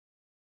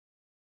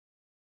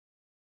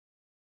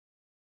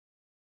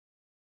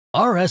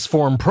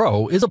RSForm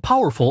Pro is a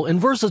powerful and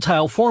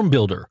versatile form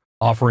builder,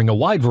 offering a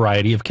wide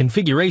variety of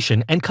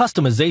configuration and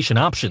customization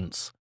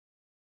options.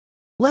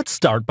 Let's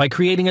start by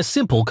creating a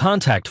simple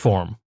contact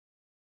form.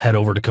 Head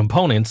over to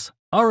Components,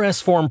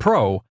 RSForm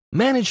Pro,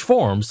 Manage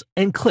Forms,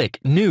 and click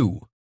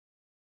New.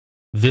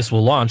 This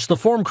will launch the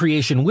form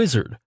creation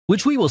wizard,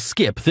 which we will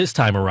skip this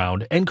time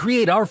around and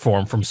create our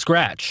form from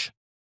scratch.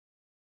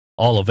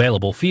 All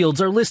available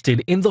fields are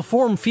listed in the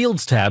Form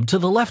Fields tab to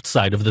the left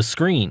side of the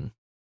screen.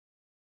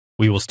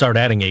 We will start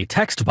adding a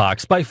text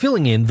box by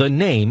filling in the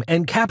name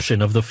and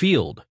caption of the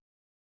field.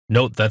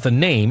 Note that the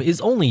name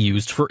is only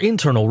used for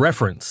internal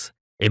reference.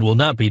 It will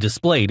not be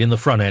displayed in the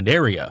front-end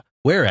area,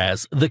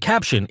 whereas the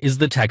caption is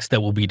the text that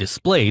will be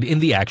displayed in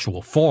the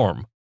actual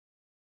form.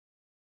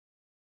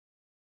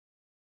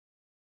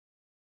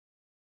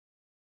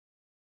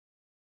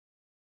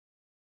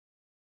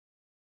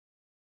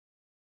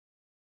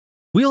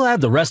 We'll add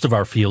the rest of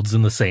our fields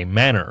in the same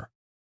manner.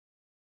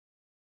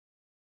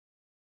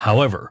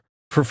 However,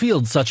 for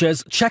fields such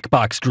as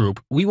checkbox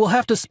group, we will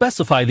have to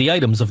specify the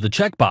items of the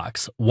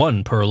checkbox,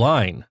 one per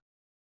line.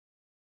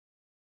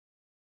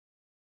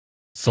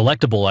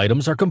 Selectable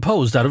items are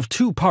composed out of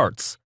two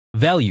parts,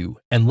 value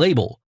and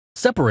label,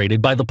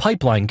 separated by the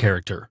pipeline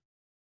character.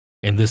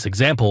 In this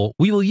example,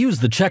 we will use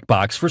the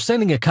checkbox for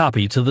sending a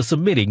copy to the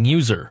submitting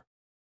user.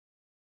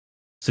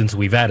 Since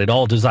we've added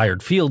all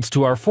desired fields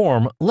to our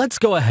form, let's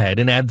go ahead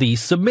and add the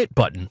Submit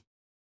button.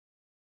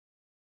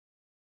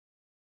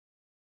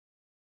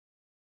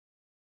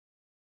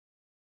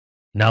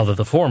 Now that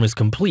the form is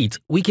complete,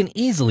 we can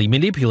easily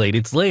manipulate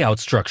its layout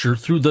structure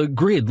through the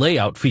Grid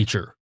Layout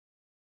feature.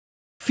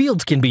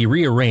 Fields can be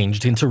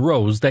rearranged into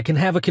rows that can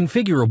have a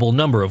configurable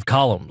number of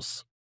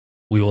columns.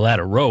 We will add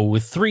a row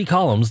with 3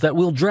 columns that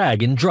we'll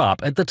drag and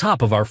drop at the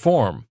top of our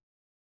form.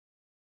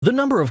 The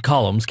number of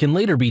columns can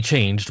later be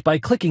changed by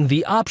clicking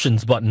the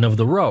Options button of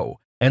the row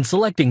and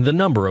selecting the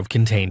number of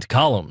contained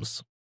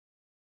columns.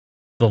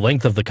 The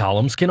length of the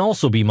columns can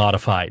also be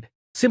modified.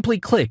 Simply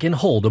click and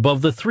hold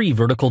above the 3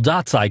 vertical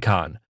dots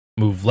icon,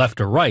 move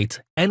left or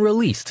right, and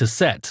release to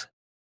set.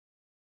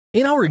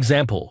 In our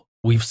example,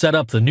 we've set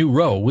up the new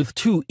row with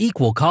 2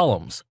 equal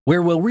columns,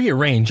 where we'll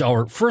rearrange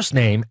our first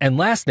name and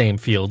last name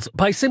fields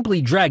by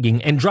simply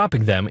dragging and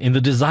dropping them in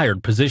the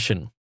desired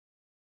position.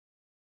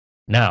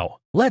 Now,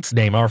 let's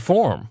name our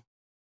form.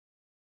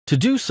 To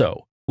do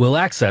so, we'll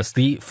access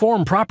the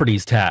Form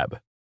Properties tab,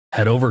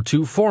 head over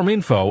to Form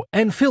Info,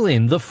 and fill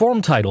in the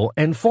form title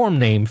and form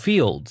name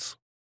fields.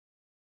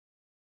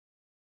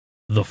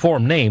 The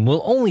form name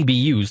will only be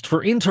used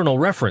for internal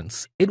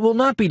reference. It will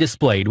not be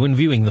displayed when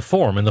viewing the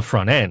form in the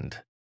front end.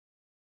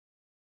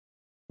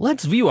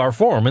 Let's view our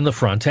form in the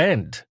front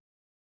end.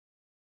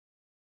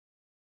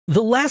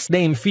 The last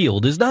name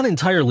field is not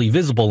entirely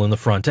visible in the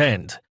front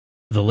end.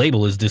 The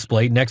label is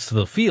displayed next to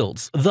the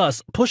fields,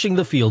 thus pushing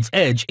the field's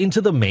edge into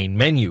the main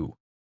menu.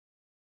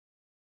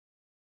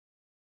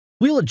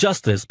 We'll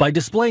adjust this by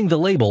displaying the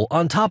label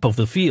on top of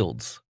the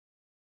fields.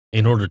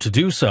 In order to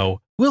do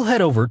so, we'll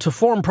head over to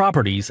Form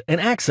Properties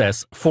and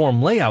access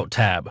Form Layout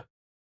tab.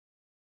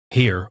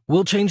 Here,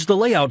 we'll change the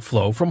layout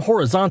flow from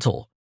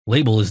horizontal,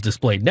 label is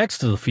displayed next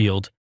to the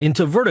field,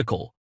 into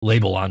vertical,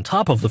 label on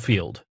top of the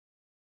field.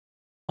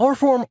 Our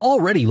form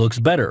already looks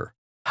better.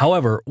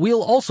 However,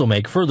 we'll also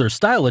make further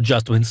style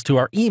adjustments to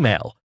our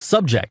email,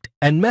 subject,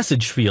 and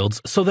message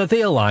fields so that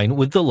they align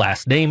with the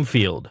last name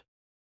field.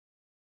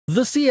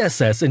 The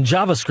CSS and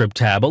JavaScript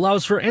tab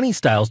allows for any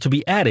styles to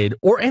be added,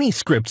 or any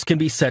scripts can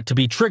be set to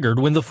be triggered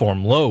when the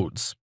form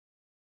loads.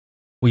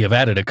 We have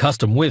added a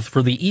custom width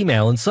for the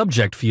email and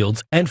subject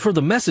fields, and for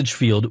the message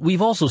field,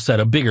 we've also set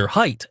a bigger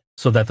height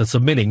so that the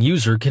submitting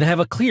user can have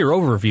a clear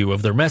overview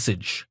of their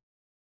message.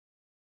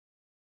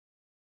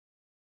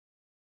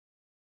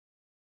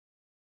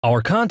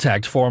 Our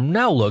contact form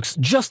now looks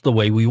just the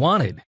way we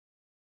wanted.